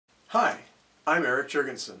Hi, I'm Eric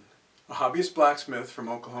Jurgensen, a hobbyist blacksmith from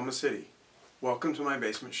Oklahoma City. Welcome to my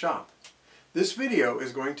basement shop. This video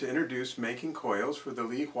is going to introduce making coils for the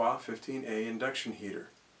LH-15a induction heater.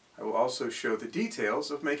 I will also show the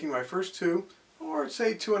details of making my first two, or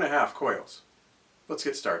say 2.5 coils. Let's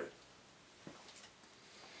get started.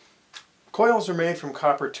 Coils are made from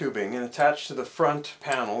copper tubing and attached to the front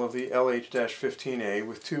panel of the LH-15a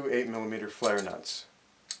with two 8mm flare nuts.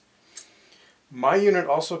 My unit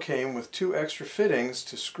also came with two extra fittings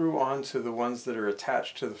to screw onto the ones that are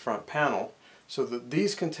attached to the front panel so that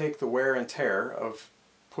these can take the wear and tear of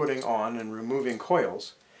putting on and removing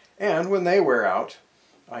coils, and when they wear out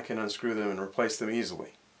I can unscrew them and replace them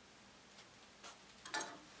easily.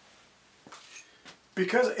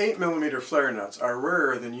 Because 8mm flare nuts are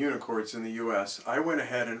rarer than unicords in the US, I went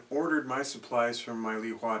ahead and ordered my supplies from my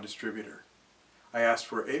LH distributor. I asked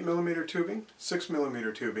for 8mm tubing,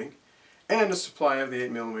 6mm tubing, and a supply of the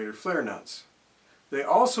 8mm flare nuts. They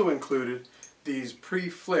also included these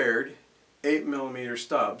pre-flared 8mm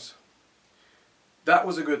stubs. That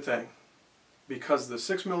was a good thing, because the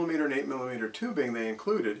 6mm and 8mm tubing they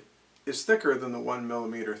included is thicker than the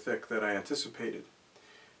 1mm thick that I anticipated.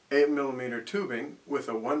 8mm tubing with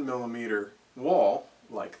a 1mm wall,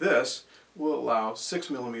 like this, will allow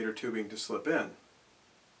 6mm tubing to slip in.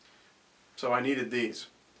 So I needed these.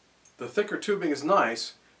 The thicker tubing is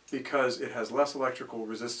nice, because it has less electrical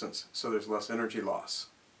resistance, so there's less energy loss.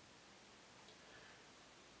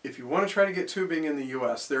 If you want to try to get tubing in the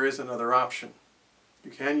US, there is another option.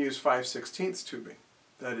 You can use 5/16 tubing.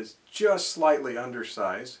 That is just slightly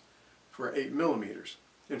undersized for 8mm.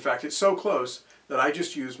 In fact, it's so close that I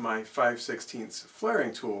just use my 5/16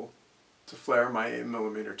 flaring tool to flare my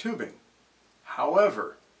 8mm tubing.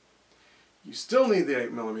 However, you still need the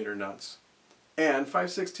 8mm nuts. And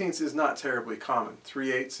 5/16 is not terribly common.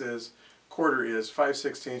 3/8 is, quarter is,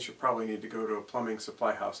 5/16 you probably need to go to a plumbing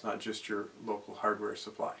supply house, not just your local hardware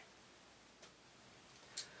supply.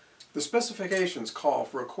 The specifications call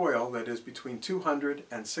for a coil that is between 200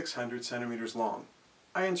 and 600 centimeters long.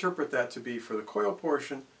 I interpret that to be for the coil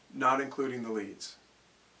portion, not including the leads.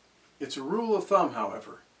 It's a rule of thumb,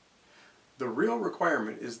 however. The real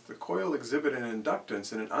requirement is the coil exhibit an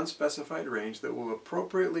inductance in an unspecified range that will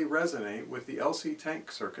appropriately resonate with the LC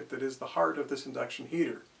tank circuit that is the heart of this induction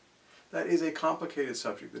heater. That is a complicated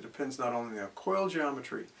subject that depends not only on coil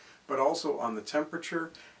geometry, but also on the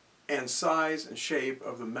temperature and size and shape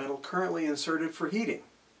of the metal currently inserted for heating.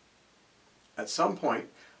 At some point,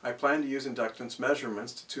 I plan to use inductance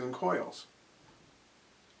measurements to tune coils.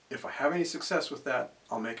 If I have any success with that,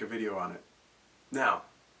 I'll make a video on it. Now,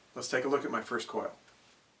 let's take a look at my first coil.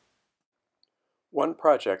 One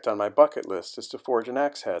project on my bucket list is to forge an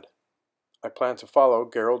axe head. I plan to follow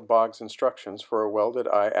Gerald Boggs' instructions for a welded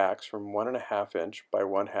eye axe from 1.5 inch by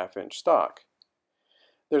 1/2 inch stock.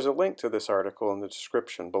 There's a link to this article in the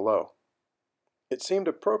description below. It seemed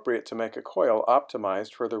appropriate to make a coil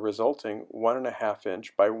optimized for the resulting 1.5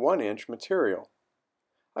 inch by 1 inch material.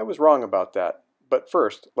 I was wrong about that, but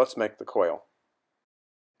first let's make the coil.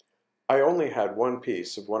 I only had one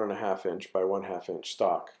piece of 1.5 inch by 1/2 inch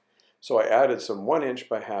stock, so I added some 1 inch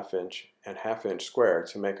by 1/2 inch and 1/2 inch square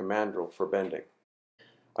to make a mandrel for bending.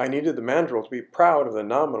 I needed the mandrel to be proud of the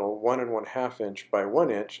nominal 1 1/2 inch by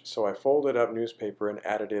 1 inch, so I folded up newspaper and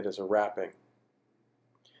added it as a wrapping.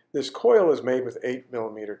 This coil is made with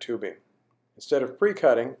 8mm tubing. Instead of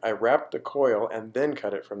pre-cutting, I wrapped the coil and then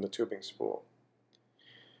cut it from the tubing spool.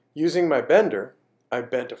 Using my bender, I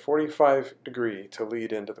bent a 45 degree to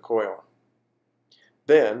lead into the coil.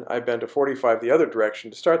 Then I bent a 45 the other direction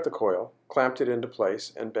to start the coil, clamped it into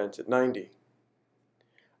place, and bent it 90.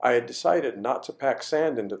 I had decided not to pack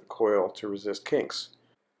sand into the coil to resist kinks.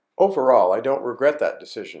 Overall, I don't regret that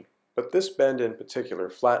decision, but this bend in particular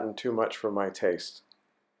flattened too much for my taste.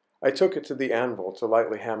 I took it to the anvil to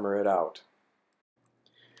lightly hammer it out.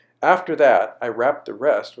 After that, I wrapped the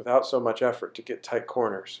rest without so much effort to get tight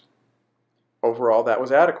corners. Overall, that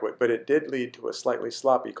was adequate, but it did lead to a slightly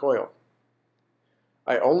sloppy coil.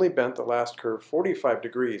 I only bent the last curve 45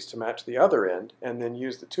 degrees to match the other end, and then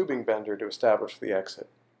used the tubing bender to establish the exit.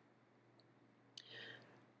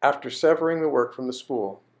 After severing the work from the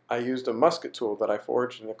spool, I used a musket tool that I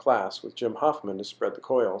forged in a class with Jim Hoffman to spread the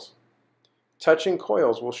coils. Touching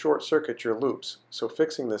coils will short-circuit your loops, so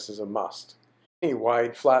fixing this is a must. Any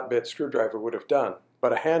wide, flat-bit screwdriver would have done,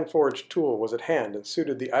 but a hand-forged tool was at hand and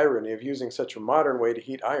suited the irony of using such a modern way to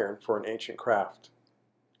heat iron for an ancient craft.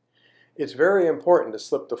 It's very important to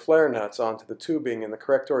slip the flare nuts onto the tubing in the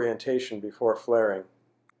correct orientation before flaring.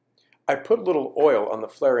 I put a little oil on the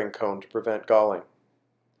flaring cone to prevent galling.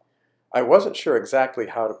 I wasn't sure exactly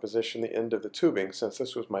how to position the end of the tubing since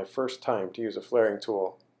this was my first time to use a flaring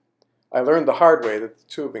tool. I learned the hard way that the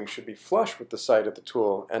tubing should be flush with the side of the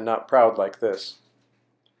tool and not proud like this.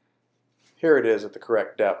 Here it is at the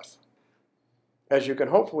correct depth. As you can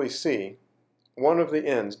hopefully see, one of the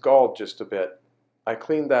ends galled just a bit. I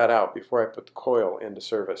cleaned that out before I put the coil into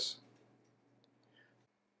service.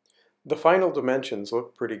 The final dimensions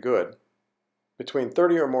look pretty good. Between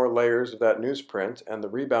 30 or more layers of that newsprint and the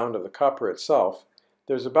rebound of the copper itself,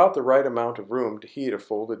 there's about the right amount of room to heat a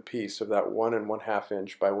folded piece of that 1 1/2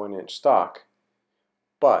 inch by 1 inch stock.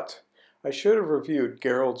 But I should have reviewed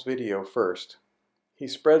Gerald's video first. He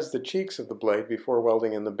spreads the cheeks of the blade before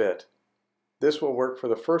welding in the bit. This will work for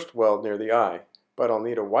the first weld near the eye, but I'll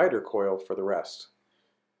need a wider coil for the rest.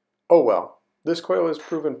 Oh well, this coil has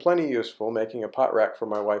proven plenty useful making a pot rack for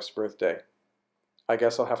my wife's birthday. I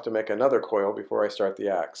guess I'll have to make another coil before I start the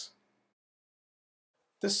axe.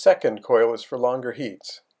 This second coil is for longer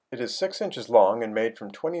heats. It is 6 inches long and made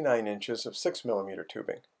from 29 inches of 6mm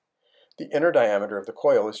tubing. The inner diameter of the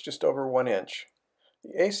coil is just over 1 inch.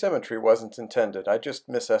 The asymmetry wasn't intended, I just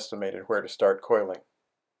misestimated where to start coiling.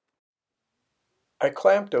 I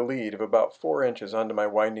clamped a lead of about 4 inches onto my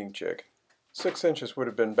winding jig. 6 inches would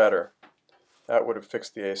have been better. That would have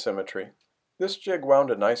fixed the asymmetry. This jig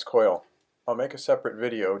wound a nice coil. I'll make a separate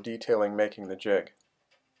video detailing making the jig.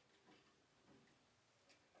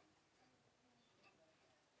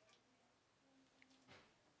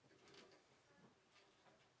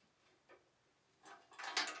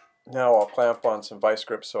 Now I'll clamp on some vice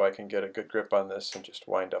grips so I can get a good grip on this and just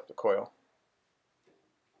wind up the coil.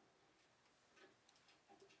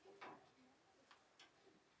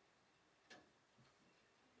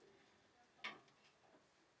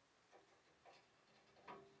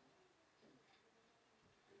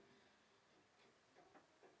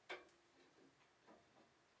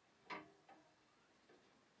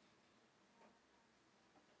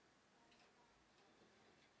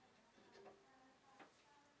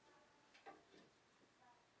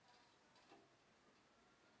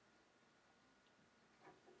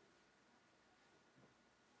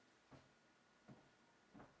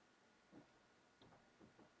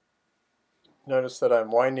 Notice that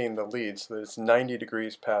I'm winding the lead so that it's 90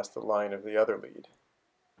 degrees past the line of the other lead.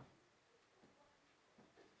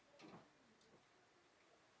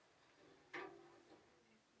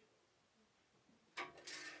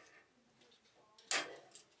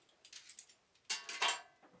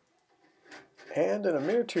 And in a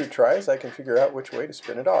mere 2 tries I can figure out which way to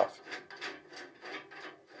spin it off.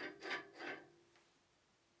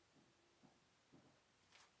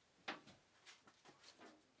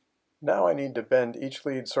 Now I need to bend each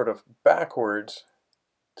lead sort of backwards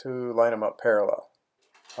to line them up parallel.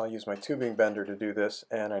 I'll use my tubing bender to do this,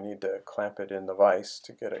 and I need to clamp it in the vise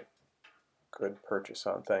to get a good purchase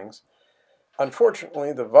on things.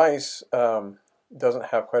 Unfortunately, the vise doesn't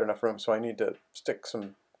have quite enough room, so I need to stick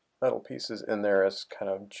some metal pieces in there as kind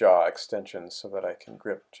of jaw extensions so that I can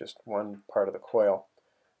grip just one part of the coil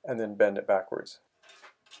and then bend it backwards.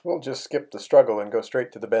 We'll just skip the struggle and go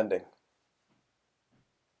straight to the bending.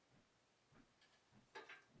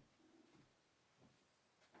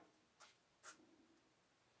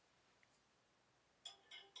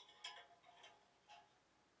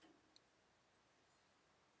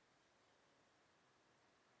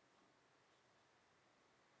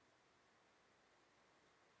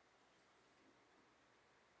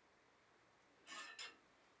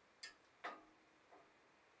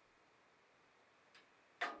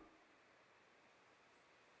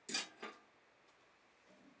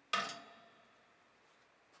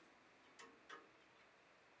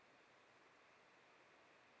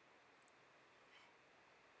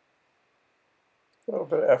 A little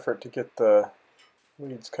bit of effort to get the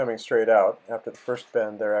leads coming straight out. After the first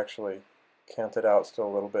bend, they're actually canted out still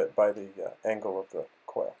a little bit by the angle of the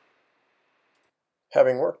coil.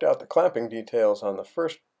 Having worked out the clamping details on the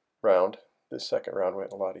first round, this second round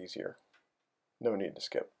went a lot easier. No need to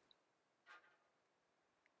skip.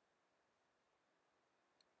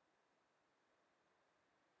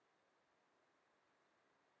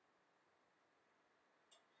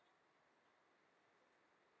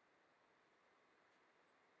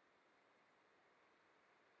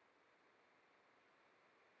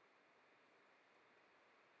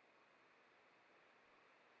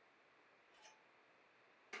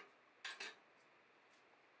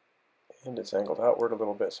 And it's angled outward a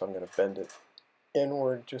little bit, so I'm going to bend it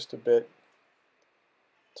inward just a bit.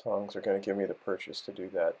 Tongs are going to give me the purchase to do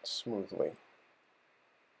that smoothly.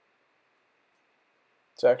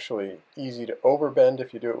 It's actually easy to overbend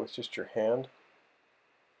if you do it with just your hand.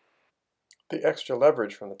 The extra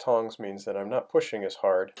leverage from the tongs means that I'm not pushing as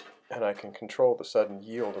hard, and I can control the sudden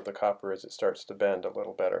yield of the copper as it starts to bend a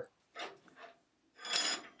little better.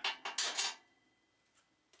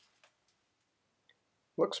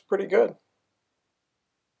 Looks pretty good.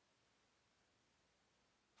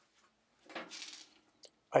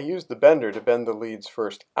 I used the bender to bend the leads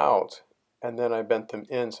first out, and then I bent them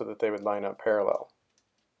in so that they would line up parallel.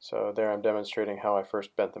 So there I'm demonstrating how I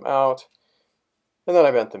first bent them out, and then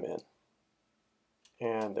I bent them in.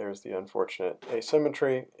 And there's the unfortunate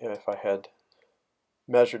asymmetry. If I had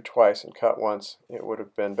measured twice and cut once, it would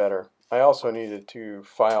have been better. I also needed to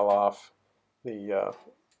file off the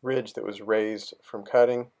ridge that was raised from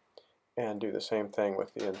cutting and do the same thing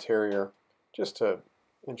with the interior just to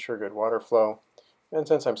ensure good water flow. And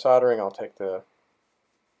since I'm soldering, I'll take the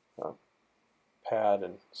pad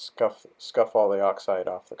and scuff all the oxide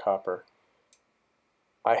off the copper.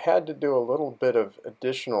 I had to do a little bit of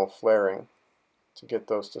additional flaring to get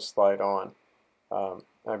those to slide on.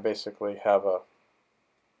 I basically have a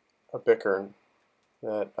bickern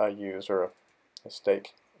that I use, or a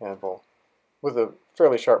stake anvil, with a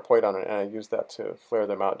fairly sharp point on it, and I used that to flare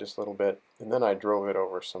them out just a little bit, and then I drove it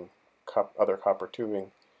over some other copper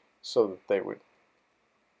tubing so that they would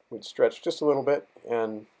stretch just a little bit,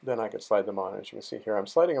 and then I could slide them on. As you can see here, I'm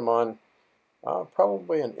sliding them on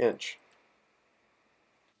probably an inch.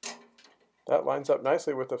 That lines up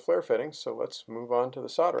nicely with the flare fitting, so let's move on to the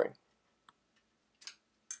soldering.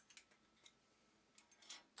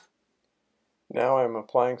 Now I'm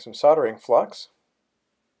applying some soldering flux.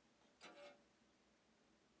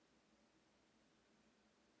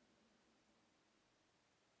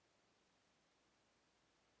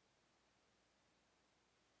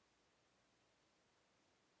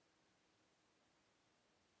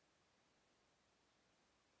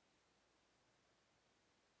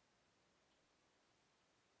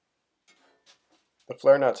 The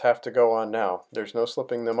flare nuts have to go on now. There's no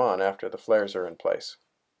slipping them on after the flares are in place.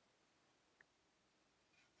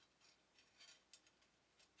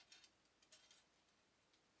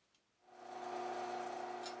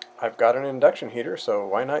 I've got an induction heater, so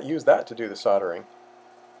why not use that to do the soldering?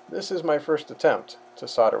 This is my first attempt to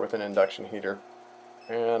solder with an induction heater,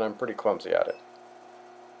 and I'm pretty clumsy at it.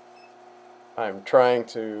 I'm trying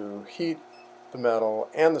to heat the metal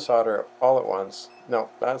and the solder all at once. No,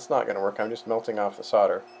 that's not going to work. I'm just melting off the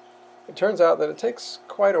solder. It turns out that it takes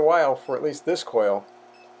quite a while for at least this coil,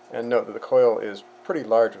 and note that the coil is pretty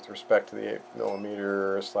large with respect to the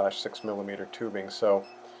 8mm/6mm tubing, so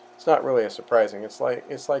it's not really as surprising. It's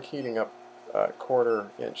like heating up a 1/4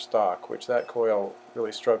 inch stock, which that coil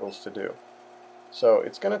really struggles to do. So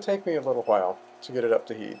it's going to take me a little while to get it up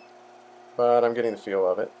to heat, but I'm getting the feel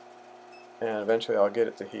of it, and eventually I'll get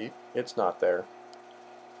it to heat. It's not there,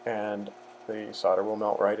 and the solder will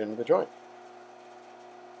melt right into the joint.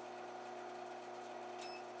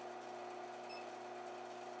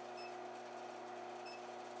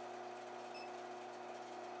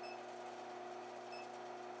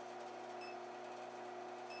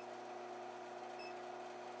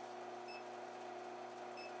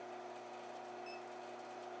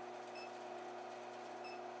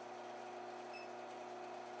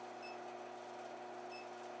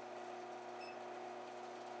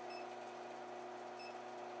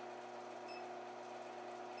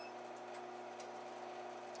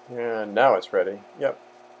 And now it's ready. Yep,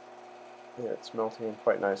 yeah, it's melting in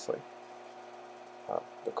quite nicely.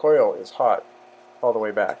 The coil is hot all the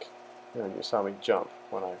way back. And you saw me jump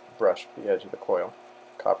when I brushed the edge of the coil.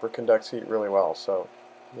 Copper conducts heat really well, so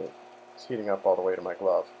it's heating up all the way to my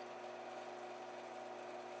glove.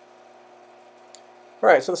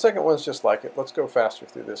 Alright, so the second one's just like it. Let's go faster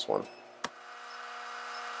through this one.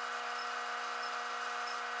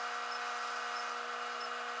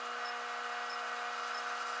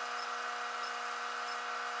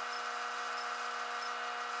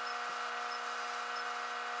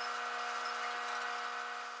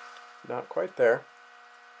 Not quite there.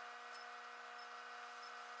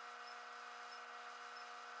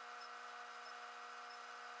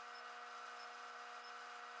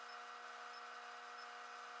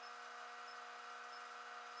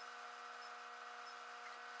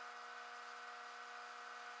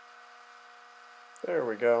 There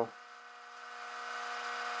we go.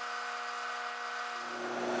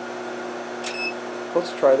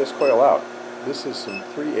 Let's try this coil out. This is some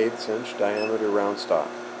 3/8 inch diameter round stock.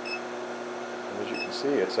 As you can see,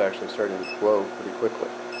 it's actually starting to glow pretty quickly.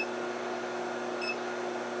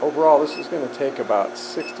 Overall, this is going to take about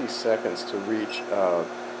 60 seconds to reach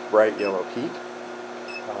bright yellow heat,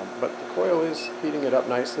 but the coil is heating it up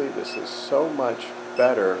nicely. This is so much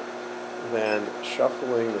better than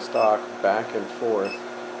shuffling the stock back and forth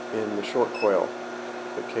in the short coil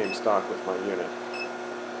that came stock with my unit.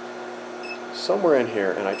 Somewhere in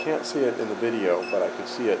here, and I can't see it in the video, but I could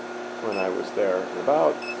see it when I was there, in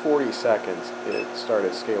about 40 seconds it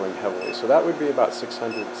started scaling heavily. So that would be about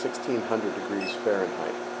 1600 degrees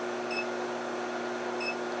Fahrenheit.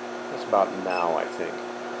 That's about now, I think.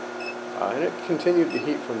 And it continued to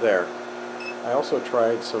heat from there. I also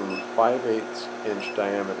tried some 5/8 inch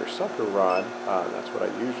diameter sucker rod. That's what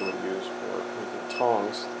I usually use for making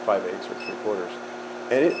tongs, 5/8 or 3/4.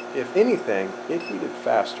 And it, if anything, it heated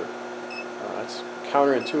faster. That's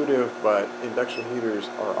counterintuitive, but induction heaters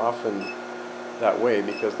are often that way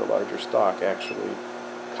because the larger stock actually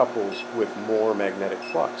couples with more magnetic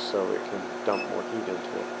flux, so it can dump more heat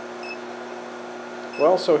into it.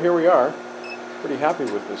 Well, so here we are. Pretty happy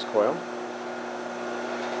with this coil.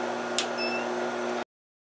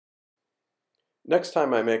 Next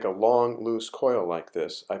time I make a long, loose coil like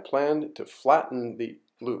this, I plan to flatten the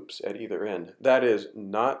loops at either end. That is,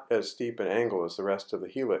 not as steep an angle as the rest of the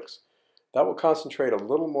helix. That will concentrate a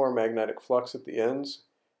little more magnetic flux at the ends,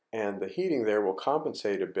 and the heating there will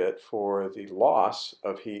compensate a bit for the loss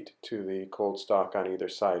of heat to the cold stock on either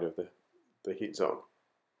side of the heat zone.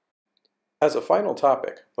 As a final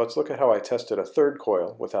topic, let's look at how I tested a third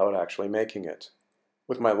coil without actually making it.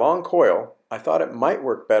 With my long coil, I thought it might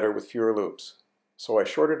work better with fewer loops, so I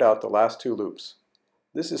shorted out the last 2 loops.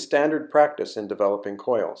 This is standard practice in developing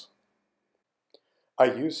coils. I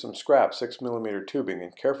used some scrap 6mm tubing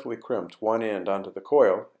and carefully crimped one end onto the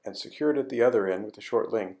coil and secured at the other end with a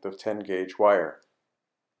short length of 10-gauge wire.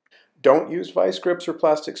 Don't use vice grips or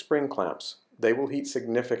plastic spring clamps. They will heat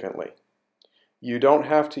significantly. You don't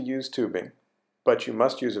have to use tubing, but you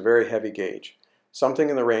must use a very heavy gauge, something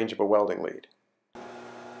in the range of a welding lead.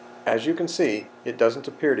 As you can see, it doesn't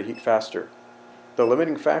appear to heat faster. The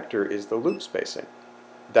limiting factor is the loop spacing.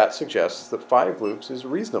 That suggests that 5 loops is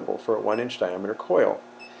reasonable for a 1-inch diameter coil,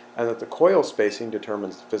 and that the coil spacing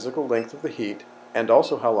determines the physical length of the heat and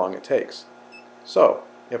also how long it takes. So,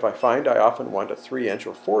 if I find I often want a 3-inch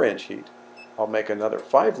or 4-inch heat, I'll make another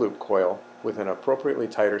 5-loop coil with an appropriately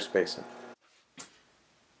tighter spacing.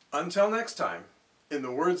 Until next time, in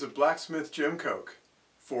the words of blacksmith Jim Koch,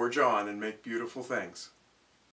 forge on and make beautiful things.